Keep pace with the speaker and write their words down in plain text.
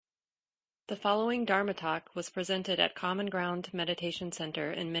The following Dharma talk was presented at Common Ground Meditation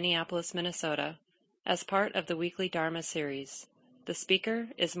Center in Minneapolis, Minnesota, as part of the weekly Dharma series. The speaker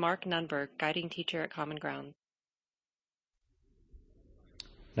is Mark Nunberg, guiding teacher at Common Ground.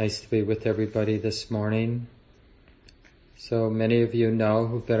 Nice to be with everybody this morning. So many of you know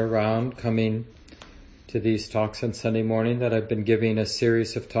who've been around coming to these talks on Sunday morning that I've been giving a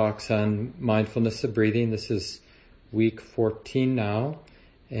series of talks on mindfulness of breathing. This is week 14 now.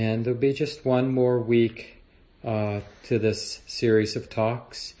 And there'll be just one more week to this series of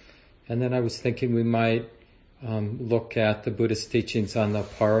talks. And then I was thinking we might look at the Buddhist teachings on the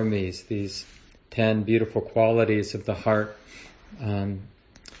paramis, these 10 beautiful qualities of the heart. So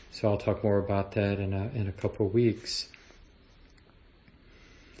I'll talk more about that in a couple of weeks.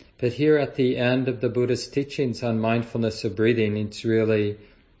 But here at the end of the Buddhist teachings on mindfulness of breathing, it's really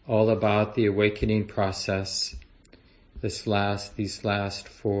all about the awakening process. These last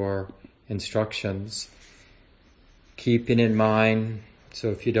 4 instructions. Keeping in mind, so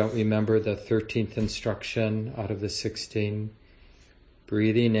if you don't remember the 13th instruction out of the 16,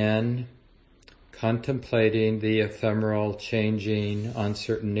 breathing in, contemplating the ephemeral, changing,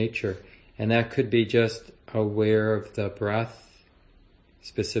 uncertain nature. And that could be just aware of the breath,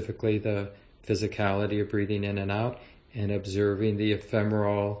 specifically the physicality of breathing in and out, and observing the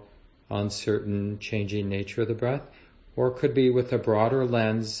ephemeral, uncertain, changing nature of the breath. Or it could be with a broader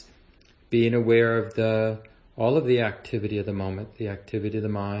lens, being aware of all of the activity of the moment, the activity of the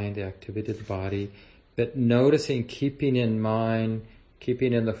mind, the activity of the body, but noticing, keeping in mind,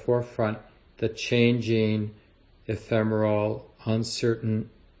 keeping in the forefront the changing, ephemeral, uncertain,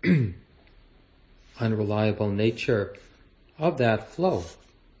 unreliable nature of that flow.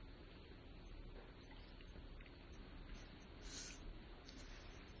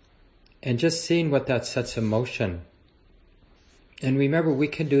 And just seeing what that sets in motion. And remember, we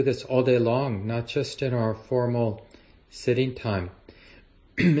can do this all day long, not just in our formal sitting time.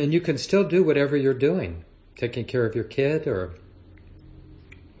 And you can still do whatever you're doing, taking care of your kid or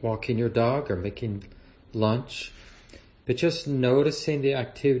walking your dog or making lunch. But just noticing the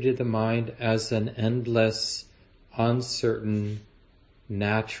activity of the mind as an endless, uncertain,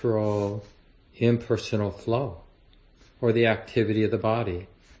 natural, impersonal flow. Or the activity of the body.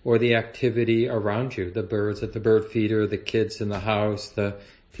 Or the activity around you, the birds at the bird feeder, the kids in the house, the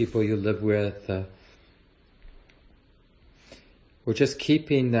people you live with. We're just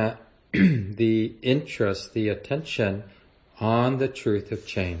keeping the interest, the attention on the truth of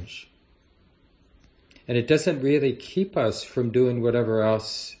change. And it doesn't really keep us from doing whatever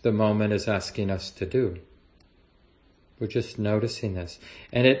else the moment is asking us to do. We're just noticing this.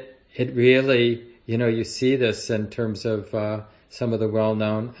 And it really, you see this in terms of some of the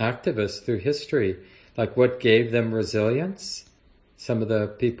well-known activists through history, like what gave them resilience. Some of the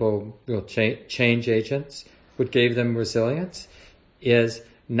people, change agents, what gave them resilience is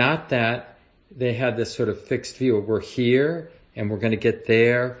not that they had this sort of fixed view, we're here and we're going to get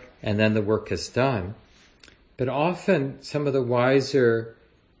there and then the work is done. But often some of the wiser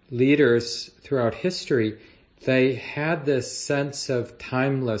leaders throughout history, they had this sense of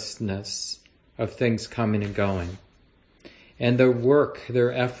timelessness of things coming and going. And their work,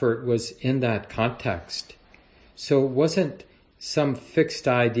 their effort was in that context. So it wasn't some fixed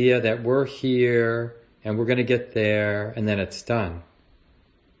idea that we're here and we're going to get there and then it's done.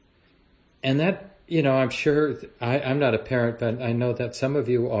 And that, I'm sure, I'm not a parent, but I know that some of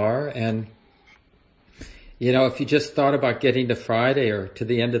you are. And, if you just thought about getting to Friday or to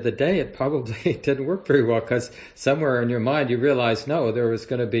the end of the day, it probably didn't work very well because somewhere in your mind you realized, no, there was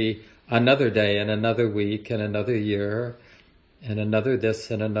going to be another day and another week and another year and another this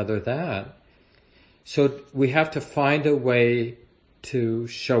and another that. So we have to find a way to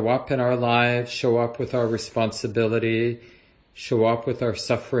show up in our lives, show up with our responsibility, show up with our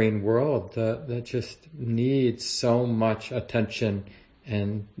suffering world that just needs so much attention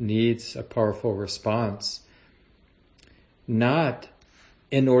and needs a powerful response. Not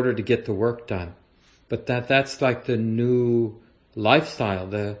in order to get the work done, but that's like the new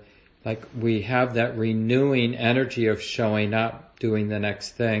lifestyle, like we have that renewing energy of showing up, doing the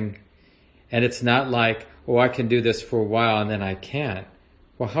next thing. And it's not like, I can do this for a while and then I can't.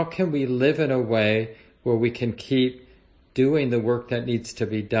 Well, how can we live in a way where we can keep doing the work that needs to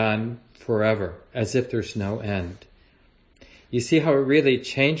be done forever, as if there's no end? You see how it really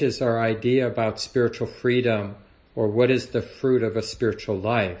changes our idea about spiritual freedom or what is the fruit of a spiritual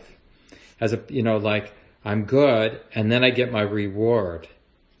life. As like I'm good and then I get my reward.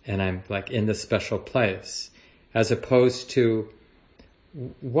 And I'm like in the special place, as opposed to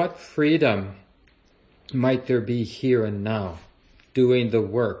what freedom might there be here and now, doing the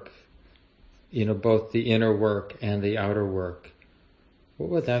work both the inner work and the outer work. What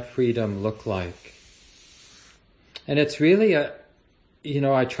would that freedom look like? And it's really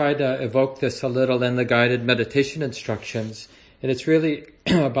I try to evoke this a little in the guided meditation instructions, and it's really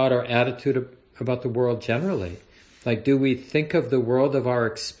about our attitude about the world generally. Like, do we think of the world of our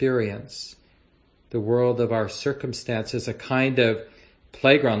experience, the world of our circumstance, as a kind of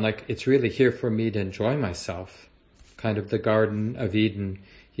playground, like it's really here for me to enjoy myself, kind of the Garden of Eden.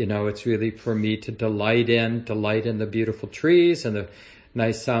 It's really for me to delight in the beautiful trees and the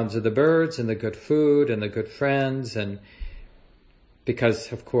nice sounds of the birds and the good food and the good friends. And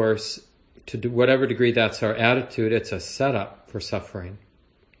because, of course, to whatever degree that's our attitude, it's a setup for suffering.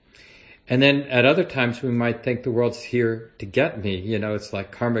 And then at other times we might think the world's here to get me. It's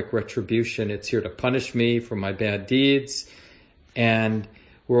like karmic retribution. It's here to punish me for my bad deeds. And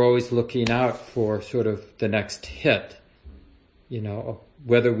we're always looking out for sort of the next hit,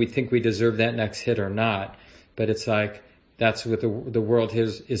 whether we think we deserve that next hit or not. But it's like that's what the world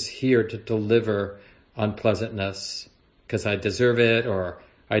is here to deliver unpleasantness because I deserve it or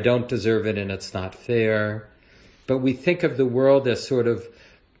I don't deserve it and it's not fair. But we think of the world as sort of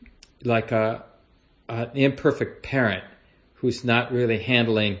like an imperfect parent who's not really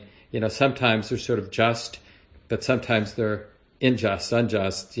handling, sometimes they're sort of just, but sometimes they're unjust,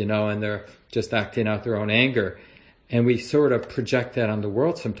 and they're just acting out their own anger. And we sort of project that on the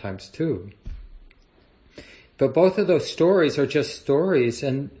world sometimes too. But both of those stories are just stories,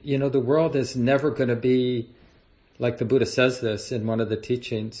 and the world is never going to be, like the Buddha says this in one of the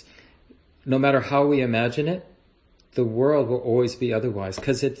teachings, no matter how we imagine it, the world will always be otherwise,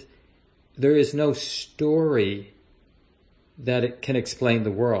 because there is no story that it can explain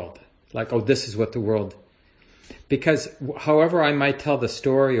the world. Like, oh, this is what the world... Because however I might tell the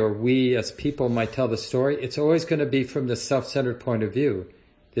story, or we as people might tell the story, it's always going to be from the self-centered point of view.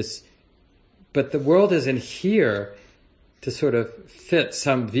 But the world isn't here to sort of fit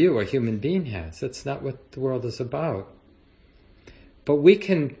some view a human being has. That's not what the world is about. But we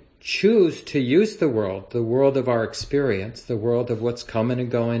can choose to use the world of our experience, the world of what's coming and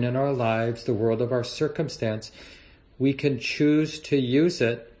going in our lives, the world of our circumstance. We can choose to use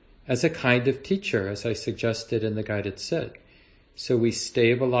it as a kind of teacher, as I suggested in the guided sit. So we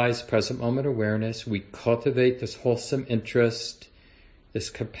stabilize present moment awareness, we cultivate this wholesome interest,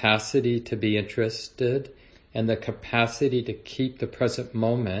 this capacity to be interested, and the capacity to keep the present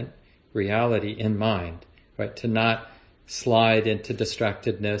moment reality in mind, right? To not slide into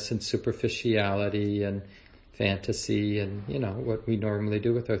distractedness and superficiality and fantasy and, what we normally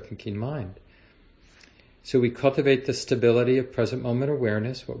do with our thinking mind. So we cultivate the stability of present moment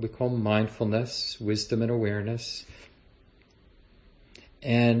awareness, what we call mindfulness, wisdom and awareness.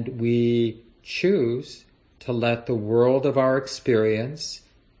 And we choose to let the world of our experience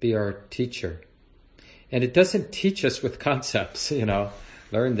be our teacher. And it doesn't teach us with concepts,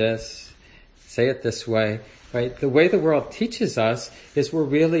 learn this, say it this way, right? The way the world teaches us is we're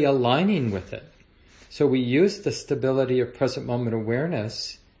really aligning with it. So we use the stability of present moment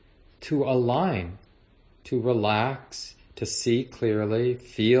awareness to align, to relax, to see clearly,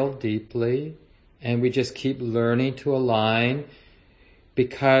 feel deeply, and we just keep learning to align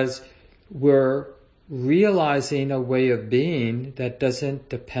because we're realizing a way of being that doesn't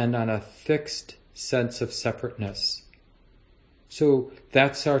depend on a fixed sense of separateness. So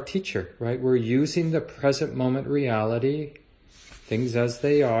that's our teacher, right? We're using the present moment reality, things as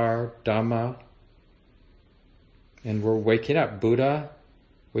they are, Dhamma, and we're waking up, Buddha,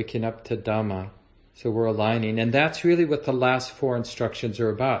 waking up to Dhamma. So we're aligning, and that's really what the last 4 instructions are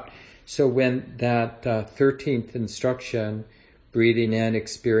about. So when that 13th instruction, breathing in,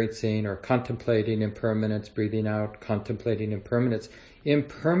 experiencing, or contemplating impermanence, breathing out, contemplating impermanence,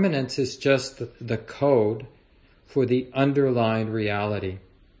 impermanence is just the code for the underlying reality.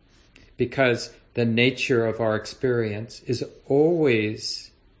 Because the nature of our experience is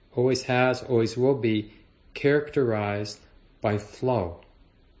always has, always will be characterized by flow.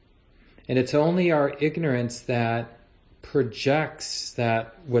 And it's only our ignorance that projects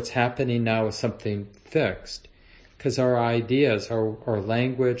that what's happening now is something fixed. Because our ideas, our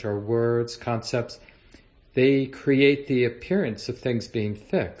language, our words, concepts, they create the appearance of things being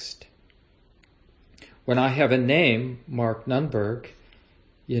fixed. When I have a name, Mark Nunberg,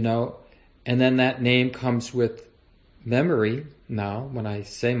 and then that name comes with memory now, when I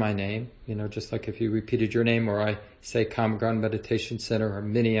say my name, just like if you repeated your name, or I say Common Ground Meditation Center or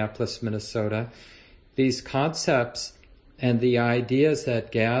Minneapolis, Minnesota, these concepts and the ideas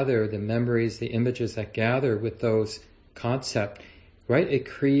that gather, the memories, the images that gather with those concepts, right? It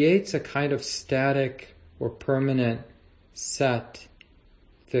creates a kind of static or permanent, set,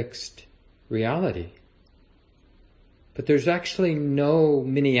 fixed reality. But there's actually no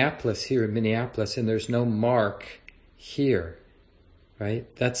Minneapolis here in Minneapolis, and there's no Mark here,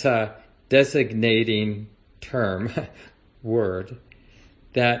 right? That's a designating term, word,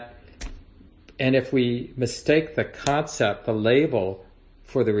 that, and if we mistake the concept, the label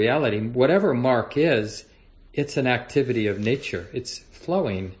for the reality, whatever Mark is, it's an activity of nature. It's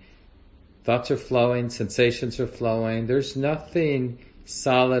flowing. Thoughts are flowing, sensations are flowing. There's nothing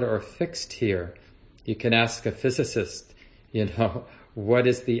solid or fixed here. You can ask a physicist, what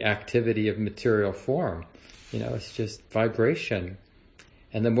is the activity of material form? It's just vibration.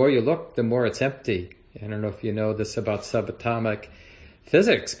 And the more you look, the more it's empty. I don't know if you know this about subatomic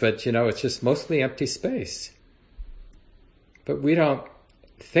physics, but it's just mostly empty space. But we don't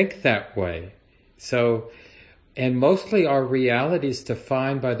think that way. And mostly our reality is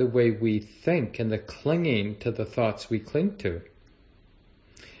defined by the way we think and the clinging to the thoughts we cling to.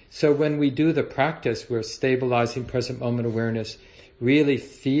 So when we do the practice, we're stabilizing present moment awareness, really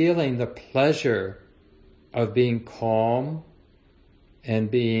feeling the pleasure of being calm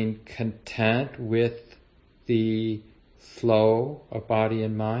and being content with the flow of body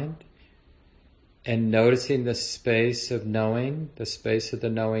and mind, and noticing the space of knowing, the space of the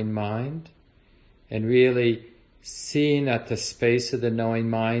knowing mind, and really seeing that the space of the knowing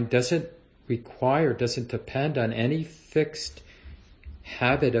mind doesn't depend on any fixed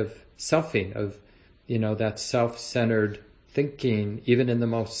habit of selfing, of, that self-centered thinking, even in the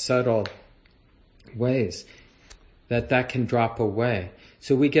most subtle ways, that can drop away.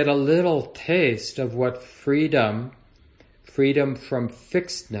 So we get a little taste of what freedom from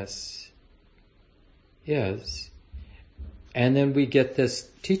fixedness is. And then we get this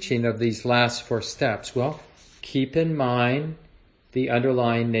teaching of these last 4 steps. Well, keep in mind the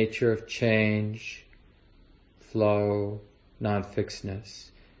underlying nature of change, flow,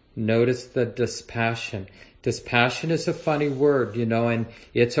 non-fixedness. Notice the dispassion. Dispassion is a funny word, and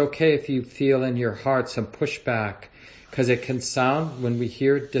it's okay if you feel in your heart some pushback, because it can sound, when we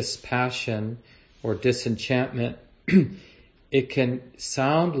hear dispassion or disenchantment, it can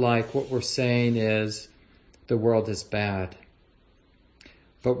sound like what we're saying is the world is bad.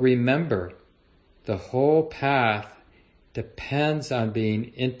 But remember, the whole path depends on being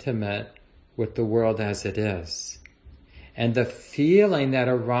intimate with the world as it is. And the feeling that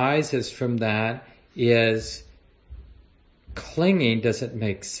arises from that is clinging doesn't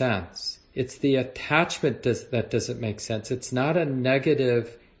make sense. It's the attachment that doesn't make sense. It's not a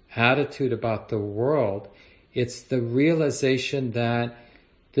negative attitude about the world. It's the realization that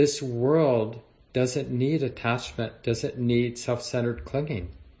this world doesn't need attachment, doesn't need self-centered clinging.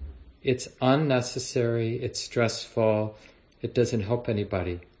 It's unnecessary, it's stressful, it doesn't help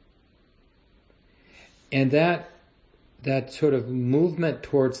anybody. And that sort of movement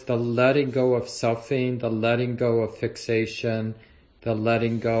towards the letting go of selfing, the letting go of fixation, the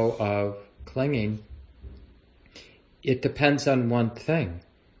letting go of clinging, it depends on one thing: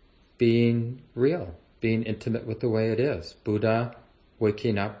 being real, being intimate with the way it is. Buddha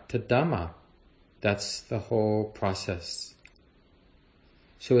waking up to Dhamma. That's the whole process.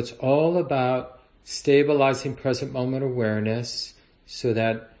 So it's all about stabilizing present moment awareness so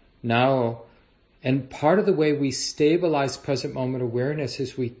that now, and part of the way we stabilize present moment awareness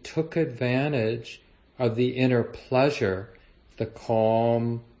is we took advantage of the inner pleasure, the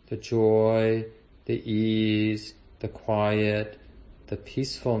calm, the joy, the ease, the quiet, the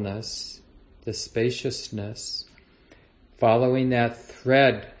peacefulness, the spaciousness. Following that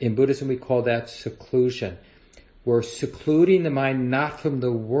thread, in Buddhism we call that seclusion. We're secluding the mind not from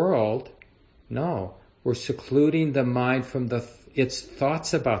the world, no. We're secluding the mind from its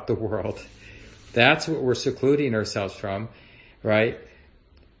thoughts about the world. That's what we're secluding ourselves from, right?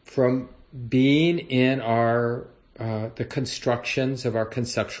 From being in our the constructions of our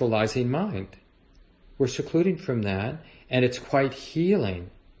conceptualizing mind. We're secluding from that, and it's quite healing.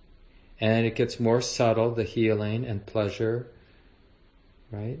 And it gets more subtle, the healing and pleasure,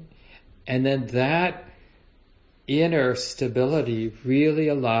 right? And then that inner stability really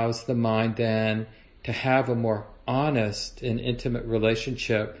allows the mind then to have a more honest and intimate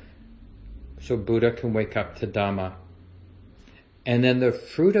relationship, so Buddha can wake up to Dhamma. And then the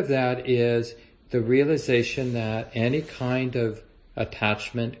fruit of that is the realization that any kind of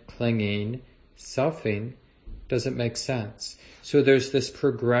attachment, clinging, selfing doesn't make sense. So there's this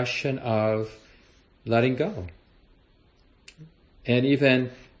progression of letting go. And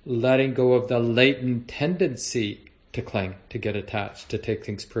even letting go of the latent tendency to cling, to get attached, to take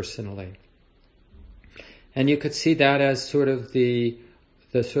things personally. And you could see that as sort of the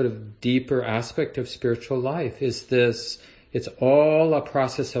sort of deeper aspect of spiritual life, is this It's all a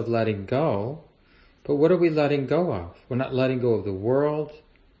process of letting go. But what are we letting go of? We're not letting go of the world.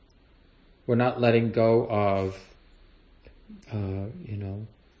 We're not letting go of,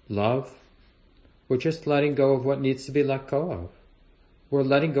 love. We're just letting go of what needs to be let go of. We're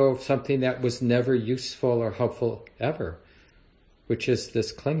letting go of something that was never useful or helpful ever, which is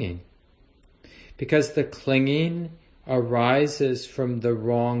this clinging. Because the clinging arises from the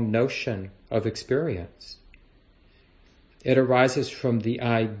wrong notion of experience. It arises from the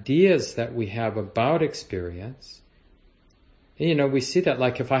ideas that we have about experience. And, we see that,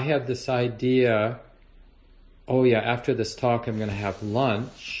 like, if I have this idea, oh yeah, after this talk I'm going to have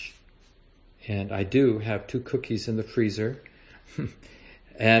lunch, and I do have 2 cookies in the freezer.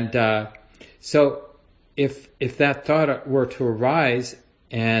 And so if that thought were to arise,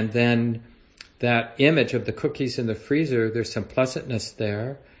 and then that image of the cookies in the freezer, there's some pleasantness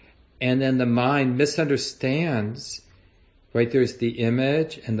there, and then the mind misunderstands, right? There's the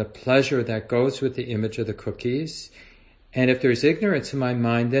image and the pleasure that goes with the image of the cookies. And if there's ignorance in my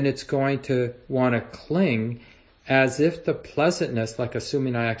mind, then it's going to want to cling as if the pleasantness, like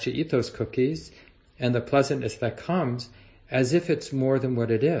assuming I actually eat those cookies, and the pleasantness that comes, as if it's more than what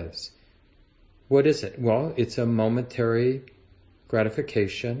it is. What is it? Well, it's a momentary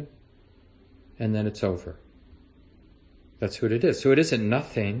gratification, and then it's over. That's what it is. So it isn't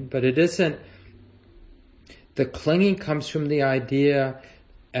nothing, but it isn't. The clinging comes from the idea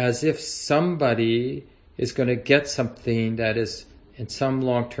as if somebody is going to get something that is, in some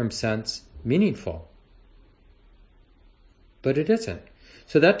long-term sense, meaningful. But it isn't.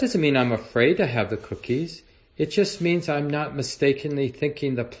 So that doesn't mean I'm afraid to have the cookies. It just means I'm not mistakenly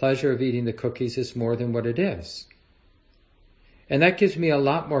thinking the pleasure of eating the cookies is more than what it is. And that gives me a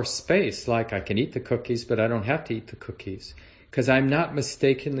lot more space, like I can eat the cookies, but I don't have to eat the cookies. Because I'm not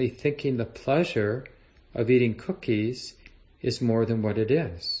mistakenly thinking the pleasure of eating cookies is more than what it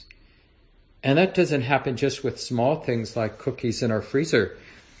is. And that doesn't happen just with small things like cookies in our freezer,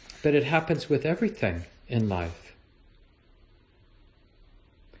 but it happens with everything in life.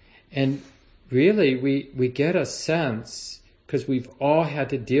 And really, we get a sense, because we've all had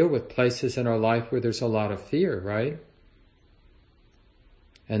to deal with places in our life where there's a lot of fear, right?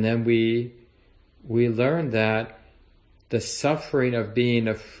 And then we learn that the suffering of being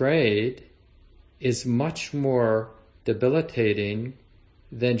afraid is much more debilitating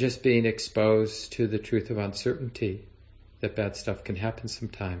than just being exposed to the truth of uncertainty, that bad stuff can happen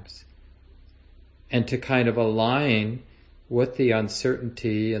sometimes. And to kind of align with the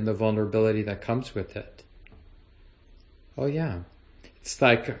uncertainty and the vulnerability that comes with it. Oh yeah. It's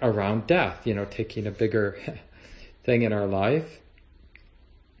like around death, taking a bigger thing in our life.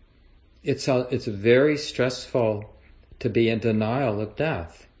 It's very stressful to be in denial of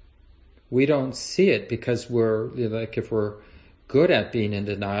death. We don't see it because if we're good at being in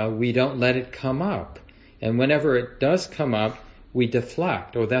denial, we don't let it come up. And whenever it does come up, we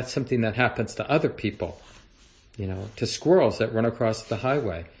deflect. Oh, that's something that happens to other people. To squirrels that run across the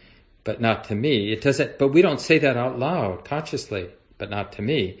highway, but not to me. It doesn't, but we don't say that out loud consciously, but not to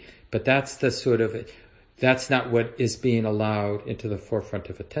me. But that's that's not what is being allowed into the forefront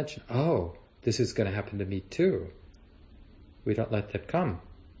of attention. Oh, this is going to happen to me too. We don't let that come.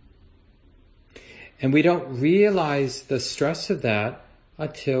 And we don't realize the stress of that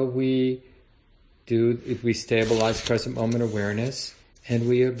until we stabilize present moment awareness and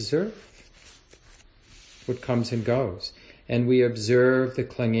we observe what comes and goes. And we observe the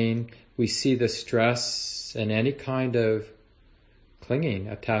clinging, we see the stress and any kind of clinging,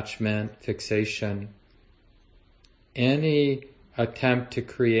 attachment, fixation, any attempt to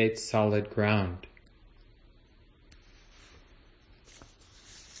create solid ground.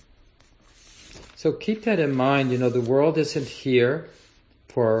 So keep that in mind. The world isn't here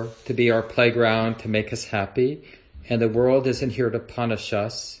to be our playground, to make us happy, and the world isn't here to punish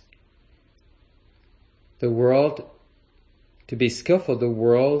us. The world, to be skillful, the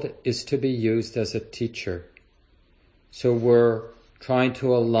world is to be used as a teacher. So we're trying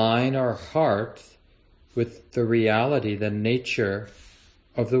to align our heart with the reality, the nature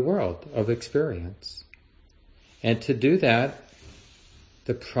of the world, of experience. And to do that,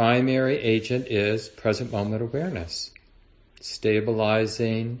 the primary agent is present moment awareness.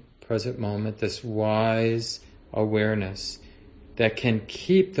 Stabilizing present moment, this wise awareness that can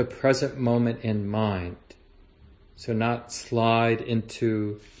keep the present moment in mind. So not slide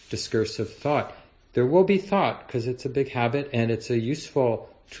into discursive thought. There will be thought, because it's a big habit and it's a useful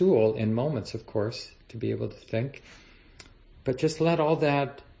tool in moments, of course, to be able to think. But just let all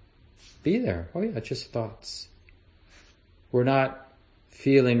that be there. Oh yeah, just thoughts. We're not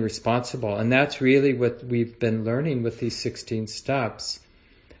feeling responsible. And that's really what we've been learning with these 16 steps,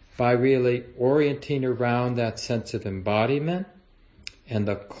 by really orienting around that sense of embodiment and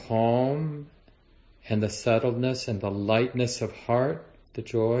the calm and the settledness and the lightness of heart, the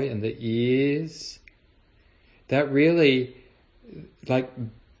joy and the ease. That really, like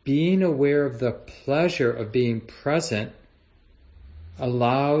being aware of the pleasure of being present,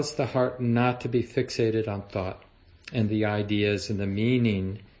 allows the heart not to be fixated on thought and the ideas and the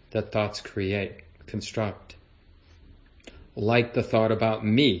meaning that thoughts construct. Like the thought about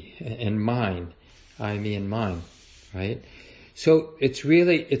me and mine, I, me, and mine, right? So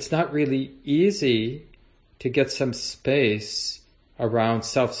it's not really easy to get some space around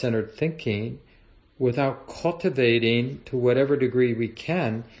self-centered thinking without cultivating, to whatever degree we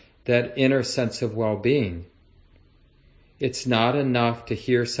can, that inner sense of well-being. It's not enough to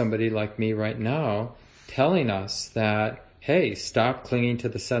hear somebody like me right now telling us that, hey, stop clinging to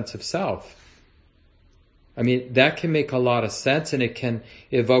the sense of self. I mean, that can make a lot of sense, and it can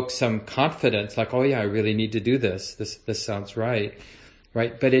evoke some confidence, like, oh yeah, I really need to do this. This sounds right?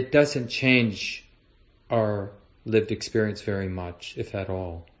 But it doesn't change our lived experience very much, if at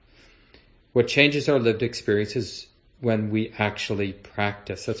all. What changes our lived experience is when we actually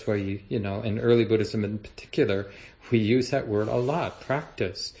practice. That's why in early Buddhism in particular, we use that word a lot,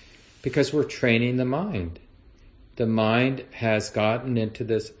 practice, because we're training the mind. The mind has gotten into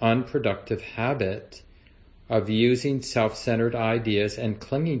this unproductive habit of using self-centered ideas and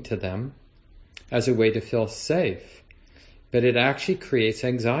clinging to them as a way to feel safe. But it actually creates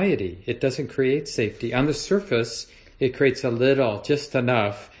anxiety. It doesn't create safety. On the surface, it creates a little, just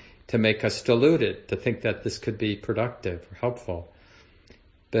enough to make us deluded, to think that this could be productive or helpful.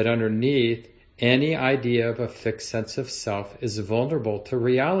 But underneath, any idea of a fixed sense of self is vulnerable to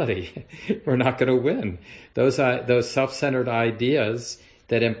reality. We're not going to win. Those self-centered ideas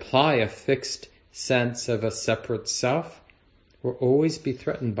that imply a fixed sense of a separate self will always be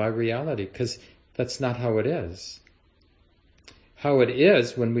threatened by reality, because that's not how it is. How it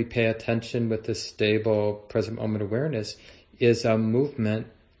is, when we pay attention with this stable present moment awareness, is a movement,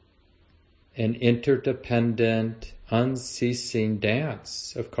 an interdependent, unceasing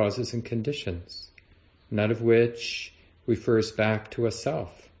dance of causes and conditions, none of which refers back to a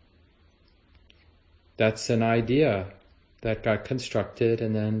self. That's an idea that got constructed,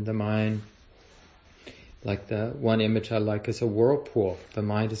 and then the mind, like the one image I like is a whirlpool. The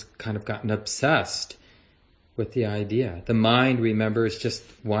mind has kind of gotten obsessed with the idea. The mind, remember, is just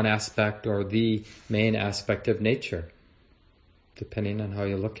one aspect or the main aspect of nature, depending on how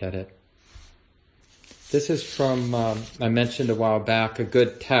you look at it. This is from, I mentioned a while back, a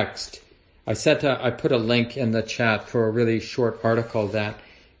good text. I put a link in the chat for a really short article that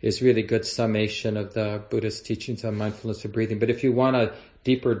is really good summation of the Buddhist teachings on mindfulness of breathing. But if you want a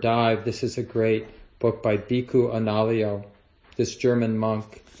deeper dive, this is a great book by Bhikkhu Analio, this German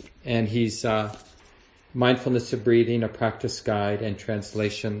monk, and he's Mindfulness of Breathing, a Practice Guide and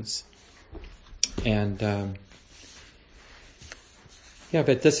Translations. And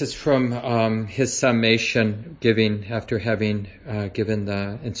but this is from his summation after having given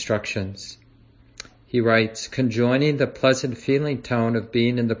the instructions. He writes, conjoining the pleasant feeling tone of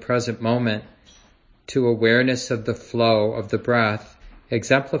being in the present moment to awareness of the flow of the breath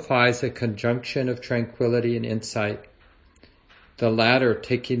exemplifies a conjunction of tranquility and insight, the latter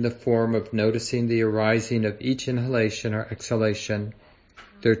taking the form of noticing the arising of each inhalation or exhalation,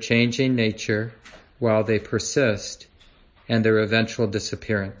 their changing nature while they persist, and their eventual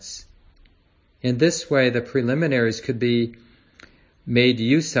disappearance. In this way, the preliminaries could be made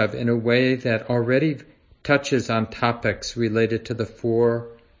use of in a way that already touches on topics related to the 4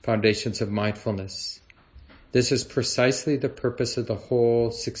 foundations of mindfulness. This is precisely the purpose of the whole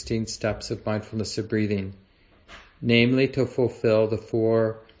 16 steps of mindfulness of breathing, namely to fulfill the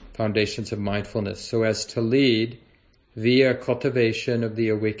 4 foundations of mindfulness so as to lead, via cultivation of the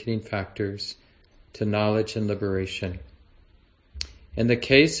awakening factors, to knowledge and liberation. In the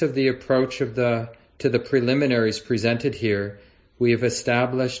case of the approach to the preliminaries presented here, we have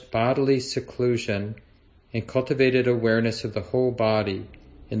established bodily seclusion and cultivated awareness of the whole body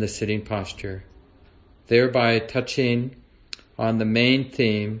in the sitting posture, thereby touching on the main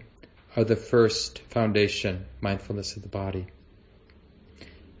theme of the first foundation, mindfulness of the body.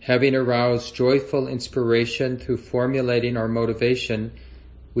 Having aroused joyful inspiration through formulating our motivation,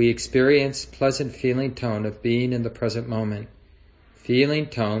 we experience pleasant feeling tone of being in the present moment, feeling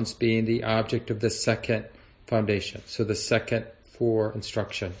tones being the object of the second foundation, so the second 4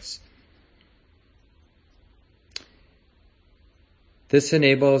 instructions. This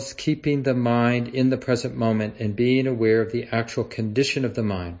enables keeping the mind in the present moment and being aware of the actual condition of the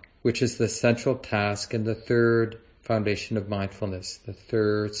mind, which is the central task in the third foundation of mindfulness, the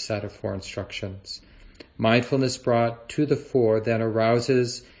third set of 4 instructions. Mindfulness brought to the fore then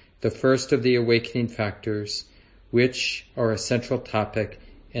arouses the first of the awakening factors, which are a central topic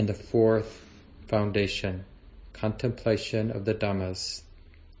in the 4th foundation, contemplation of the Dhammas.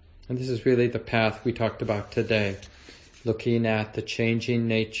 And this is really the path we talked about today, looking at the changing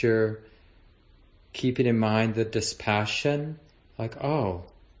nature, keeping in mind the dispassion, like,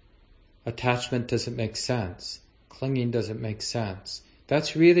 attachment doesn't make sense, clinging doesn't make sense.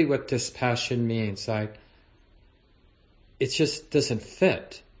 That's really what dispassion means, like, it just doesn't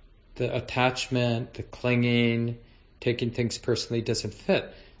fit. The attachment, the clinging, taking things personally doesn't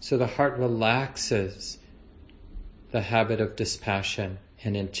fit. So the heart relaxes the habit of dispassion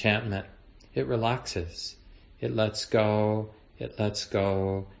and enchantment. It relaxes. It lets go, it lets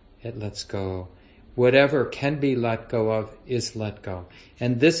go, it lets go. Whatever can be let go of is let go.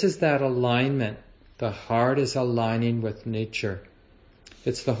 And this is that alignment. The heart is aligning with nature.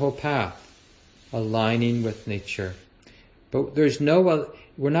 It's the whole path, aligning with nature. But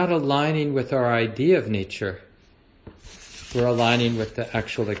we're not aligning with our idea of nature. We're aligning with the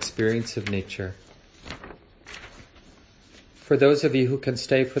actual experience of nature. For those of you who can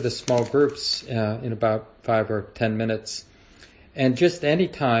stay for the small groups in about 5 or 10 minutes, and just any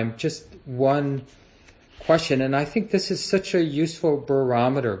time, just one question, and I think this is such a useful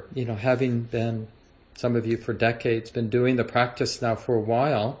barometer, having been, some of you for decades, been doing the practice now for a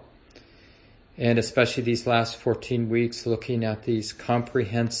while, and especially these last 14 weeks looking at these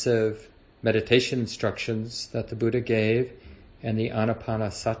comprehensive meditation instructions that the Buddha gave, and the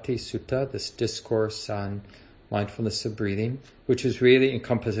Anapanasati Sutta, this discourse on mindfulness of breathing, which really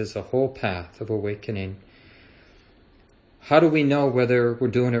encompasses the whole path of awakening. How do we know whether we're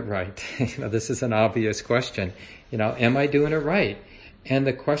doing it right? This is an obvious question. Am I doing it right? And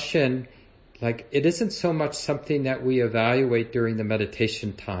the question, it isn't so much something that we evaluate during the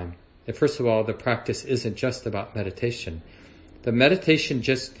meditation time. And first of all, the practice isn't just about meditation. The meditation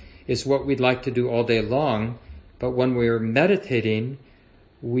just is what we'd like to do all day long, but when we're meditating,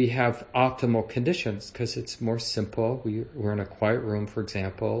 we have optimal conditions because it's more simple. We're in a quiet room, for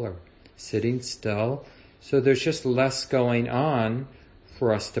example, or sitting still. So there's just less going on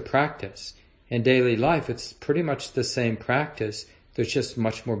for us to practice. In daily life, it's pretty much the same practice. There's just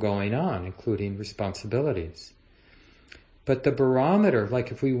much more going on, including responsibilities. But the barometer,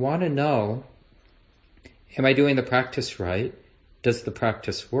 if we want to know, am I doing the practice right? Does the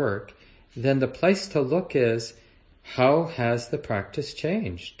practice work? Then the place to look is, how has the practice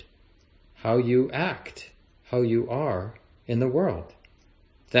changed? How you act, how you are in the world.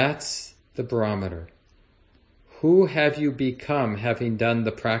 That's the barometer. Who have you become having done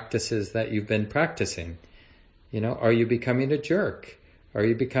the practices that you've been practicing? Are you becoming a jerk? Are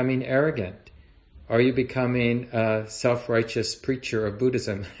you becoming arrogant? Are you becoming a self-righteous preacher of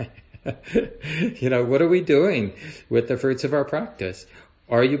Buddhism? What are we doing with the fruits of our practice?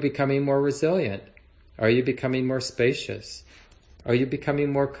 Are you becoming more resilient? Are you becoming more spacious? Are you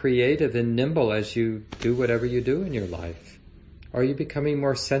becoming more creative and nimble as you do whatever you do in your life? Are you becoming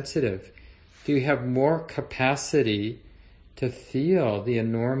more sensitive? Do you have more capacity to feel the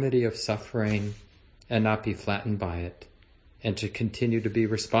enormity of suffering and not be flattened by it, and to continue to be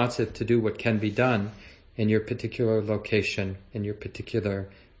responsive to do what can be done in your particular location, in your particular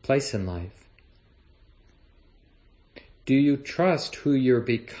place in life? Do you trust who you're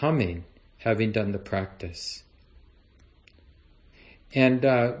becoming having done the practice? And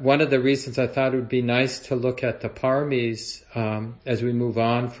one of the reasons I thought it would be nice to look at the paramis as we move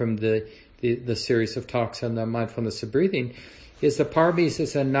on from the series of talks on the mindfulness of breathing is the paramis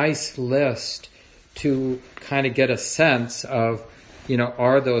is a nice list to kind of get a sense of,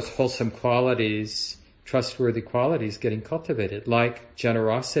 are those wholesome qualities, trustworthy qualities getting cultivated, like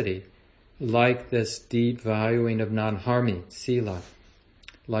generosity, like this deep valuing of non-harming, sila,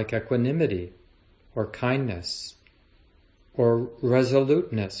 like equanimity or kindness or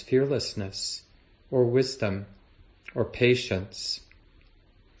resoluteness, fearlessness, or wisdom or patience,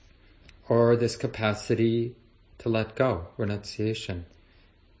 or this capacity to let go, renunciation.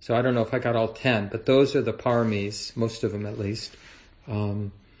 So I don't know if I got all 10, but those are the paramis, most of them at least,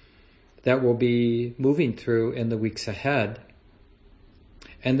 that we'll be moving through in the weeks ahead.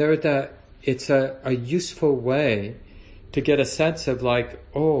 And it's a useful way to get a sense of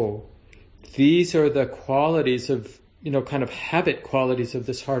these are the qualities of, kind of habit qualities of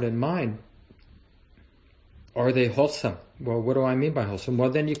this heart and mind. Are they wholesome? Well, what do I mean by wholesome?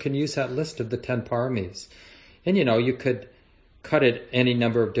 Well, then you can use that list of the 10 paramis. And you could cut it any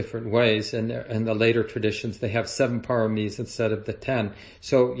number of different ways. And in the later traditions, they have 7 paramis instead of the 10.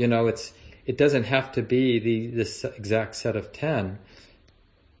 So, it doesn't have to be this exact set of 10.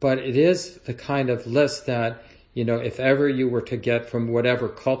 But it is the kind of list that, if ever you were to get from whatever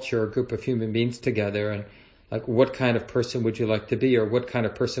culture or group of human beings together, and like, what kind of person would you like to be, or what kind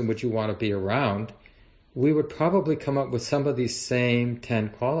of person would you want to be around, we would probably come up with some of these same 10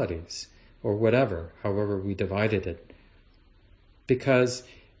 qualities, or whatever, however we divided it. Because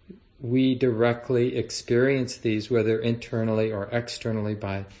we directly experience these, whether internally or externally,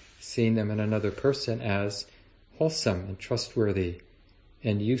 by seeing them in another person as wholesome and trustworthy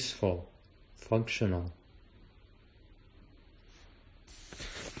and useful, functional.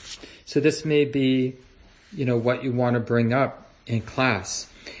 So this may be, what you want to bring up in class.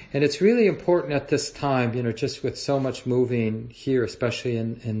 And it's really important at this time, just with so much moving here, especially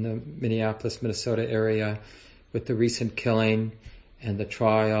in the Minneapolis, Minnesota area, with the recent killing and the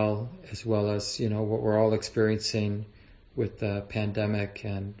trial, as well as, what we're all experiencing with the pandemic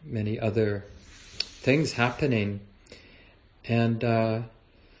and many other things happening. And,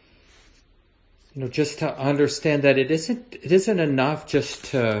 just to understand that it isn't enough just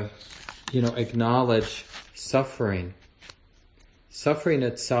to, acknowledge suffering. Suffering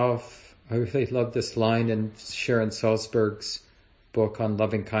itself, I really love this line in Sharon Salzberg's book on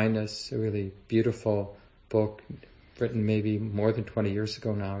loving kindness, a really beautiful book written maybe more than 20 years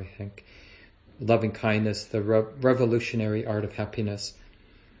ago now, I think. Loving Kindness, the Revolutionary Art of Happiness.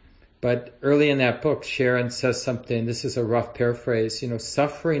 But early in that book, Sharon says something, this is a rough paraphrase,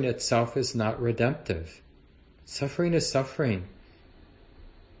 suffering itself is not redemptive. Suffering is suffering.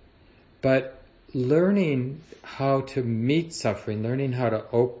 But learning how to meet suffering, learning how to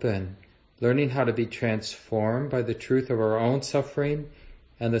open, learning how to be transformed by the truth of our own suffering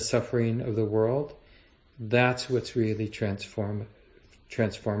and the suffering of the world, that's what's really transformative.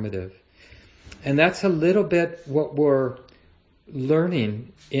 And that's a little bit what we're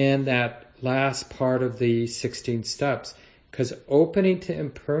learning in that last part of the 16 steps. Because opening to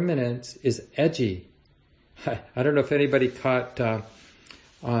impermanence is edgy. I don't know if anybody caught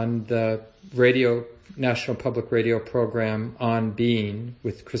on the National Public Radio program On Being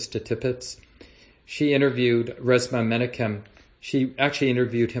with Krista Tippett. She interviewed Resmaa Menakem. She actually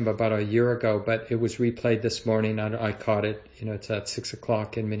interviewed him about a year ago, but it was replayed this morning. I caught it. It's at 6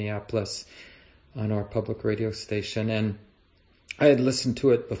 o'clock in Minneapolis on our public radio station. And I had listened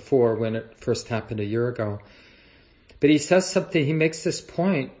to it before when it first happened a year ago. But he says something, he makes this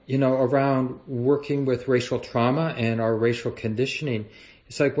point, around working with racial trauma and our racial conditioning.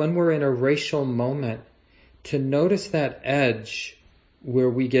 It's like when we're in a racial moment, to notice that edge where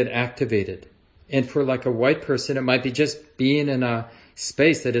we get activated. And for like a white person, it might be just being in a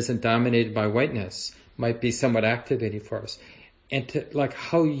space that isn't dominated by whiteness, might be somewhat activating for us. And to like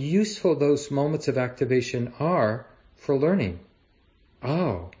how useful those moments of activation are for learning.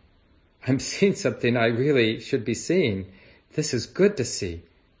 Oh, I'm seeing something I really should be seeing. This is good to see.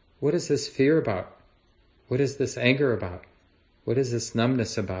 What is this fear about? What is this anger about? What is this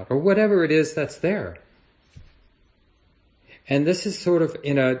numbness about? Or whatever it is that's there. And this is sort of,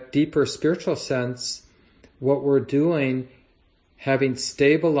 in a deeper spiritual sense, what we're doing, having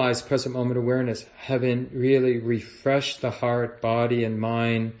stabilized present moment awareness, having really refreshed the heart, body, and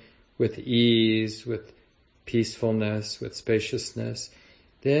mind with ease, with peacefulness, with spaciousness.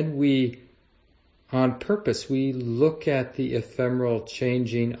 Then we, on purpose, we look at the ephemeral,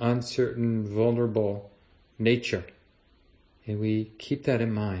 changing, uncertain, vulnerable nature. And we keep that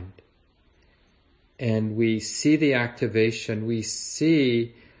in mind. And we see the activation, we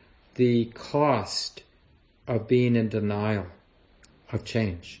see the cost of being in denial of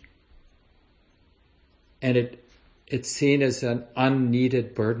change. And it's seen as an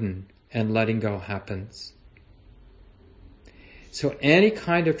unneeded burden, and letting go happens. So any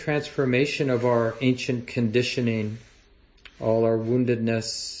kind of transformation of our ancient conditioning, all our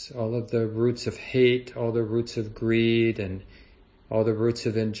woundedness, all of the roots of hate, all the roots of greed, and all the roots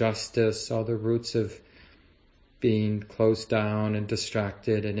of injustice, all the roots of being closed down and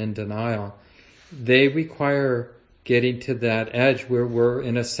distracted and in denial, they require getting to that edge where we're,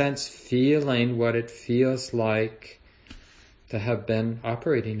 in a sense, feeling what it feels like to have been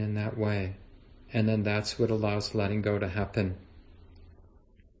operating in that way. And then that's what allows letting go to happen.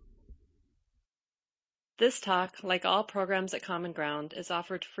 This talk, like all programs at Common Ground, is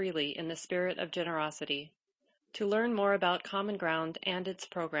offered freely in the spirit of generosity. To learn more about Common Ground and its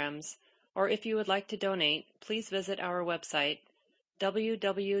programs, or if you would like to donate, please visit our website,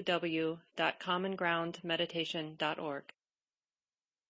 www.commongroundmeditation.org.